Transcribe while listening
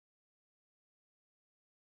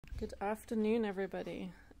Good afternoon,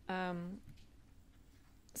 everybody.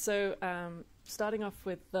 Starting off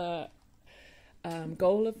with the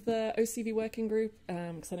goal of the OCV working group,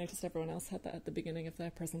 because I noticed everyone else had that at the beginning of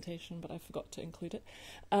their presentation, but I forgot to include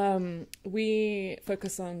it. We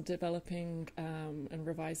focus on developing and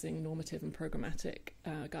revising normative and programmatic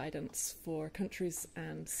guidance for countries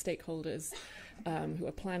and stakeholders who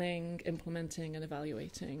are planning, implementing, and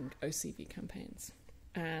evaluating OCV campaigns.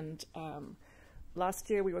 And last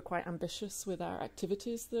year we were quite ambitious with our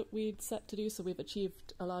activities that we'd set to do, so we've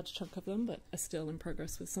achieved a large chunk of them, but are still in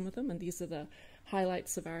progress with some of them, and these are the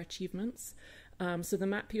highlights of our achievements. So the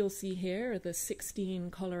map you'll see here are the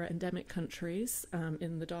 16 cholera endemic countries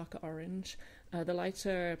in the darker orange. The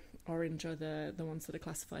lighter orange are the ones that are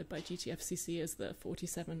classified by GTFCC as the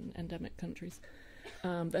 47 endemic countries.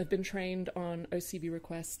 That have been trained on OCV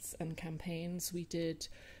requests and campaigns. We did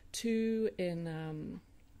 2 in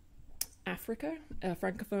Africa,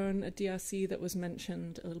 Francophone, DRC that was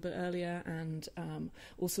mentioned a little bit earlier, and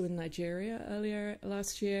also in Nigeria earlier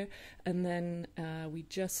last year. And then we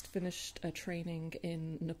just finished a training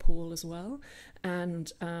in Nepal as well.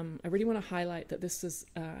 And I really want to highlight that this is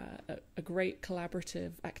a great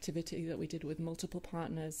collaborative activity that we did with multiple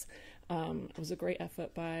partners. It was a great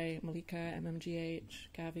effort by Malika, MMGH,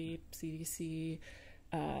 Gavi, CDC,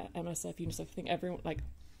 MSF, UNICEF. I think everyone, like,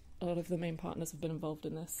 a lot of the main partners have been involved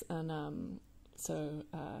in this, and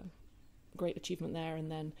great achievement there.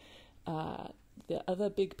 And then the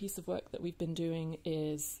other big piece of work that we've been doing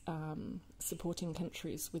is supporting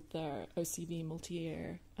countries with their OCV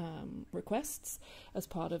multi-year requests as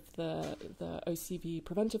part of the OCV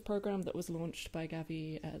preventive program that was launched by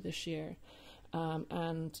Gavi this year.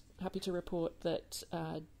 And happy to report that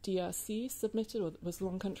DRC submitted, or was the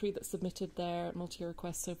one country that submitted their multi-year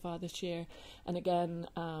request so far this year. And again,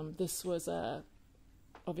 this was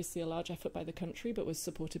obviously a large effort by the country, but was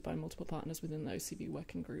supported by multiple partners within the OCV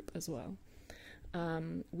working group as well.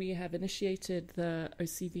 We have initiated the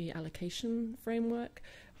OCV allocation framework,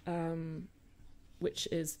 which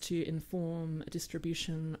is to inform a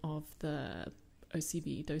distribution of the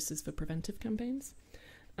OCV doses for preventive campaigns.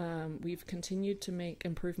 We've continued to make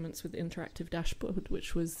improvements with the interactive dashboard,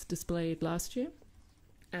 which was displayed last year.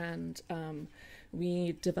 And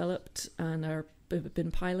we developed and have been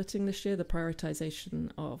piloting this year the prioritization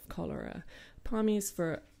of cholera PAMIs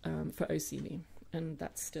for OCV, and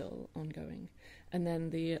that's still ongoing. And then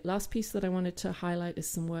the last piece that I wanted to highlight is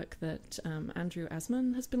some work that Andrew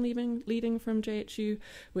Asman has been leading from JHU,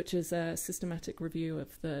 which is a systematic review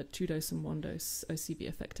of the 2-dose and 1-dose OCV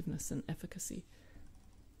effectiveness and efficacy.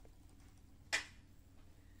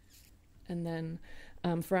 And then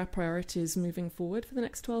for our priorities moving forward for the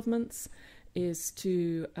next 12 months is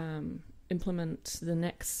to implement the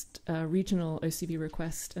next regional OCV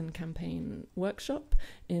request and campaign workshop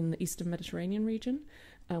in the Eastern Mediterranean region,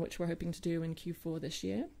 which we're hoping to do in Q4 this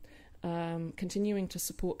year. Continuing to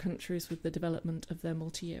support countries with the development of their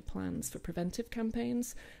multi-year plans for preventive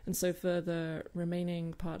campaigns. And so for the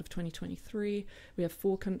remaining part of 2023, we have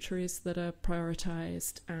 4 countries that are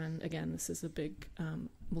prioritized. And again, this is a big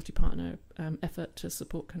multi-partner effort to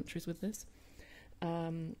support countries with this.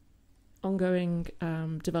 Ongoing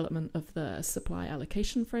development of the supply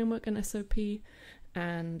allocation framework and SOP.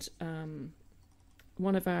 And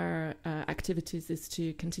one of our activities is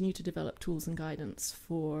to continue to develop tools and guidance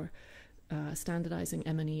for standardizing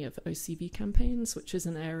M&E of OCV campaigns, which is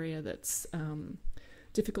an area that's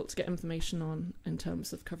difficult to get information on in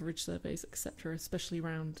terms of coverage surveys, etc., especially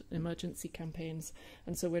around emergency campaigns.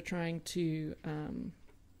 And so we're trying to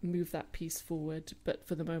move that piece forward, but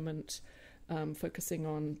for the moment focusing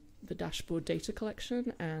on the dashboard data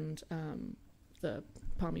collection and the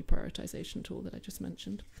PAMI prioritization tool that I just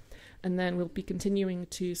mentioned. And then we'll be continuing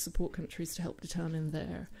to support countries to help determine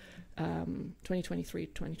their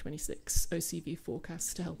 2023-2026 OCV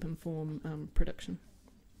forecasts to help inform production.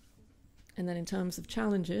 And then in terms of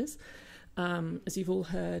challenges, as you've all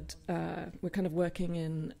heard, we're kind of working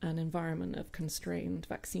in an environment of constrained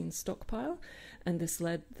vaccine stockpile, and this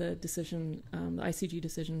led the decision, the ICG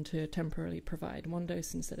decision, to temporarily provide 1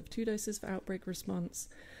 dose instead of 2 doses for outbreak response.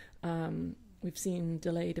 We've seen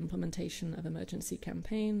delayed implementation of emergency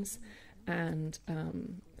campaigns, and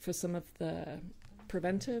for some of the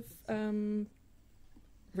preventive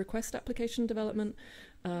request application development,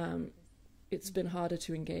 it's been harder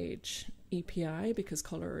to engage EPI because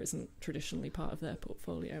cholera isn't traditionally part of their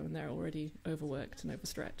portfolio and they're already overworked and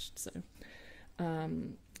overstretched. So,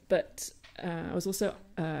 but I was also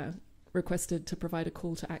requested to provide a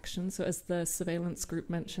call to action. So as the surveillance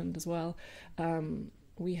group mentioned as well, and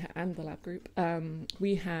the lab group,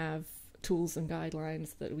 we have tools and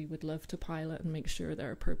guidelines that we would love to pilot and make sure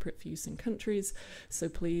they're appropriate for use in countries. So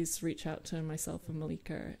please reach out to myself and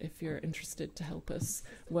Malika if you're interested to help us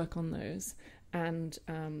work on those. And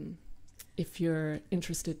if you're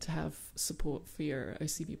interested to have support for your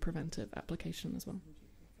OCV preventive application as well.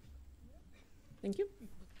 Thank you.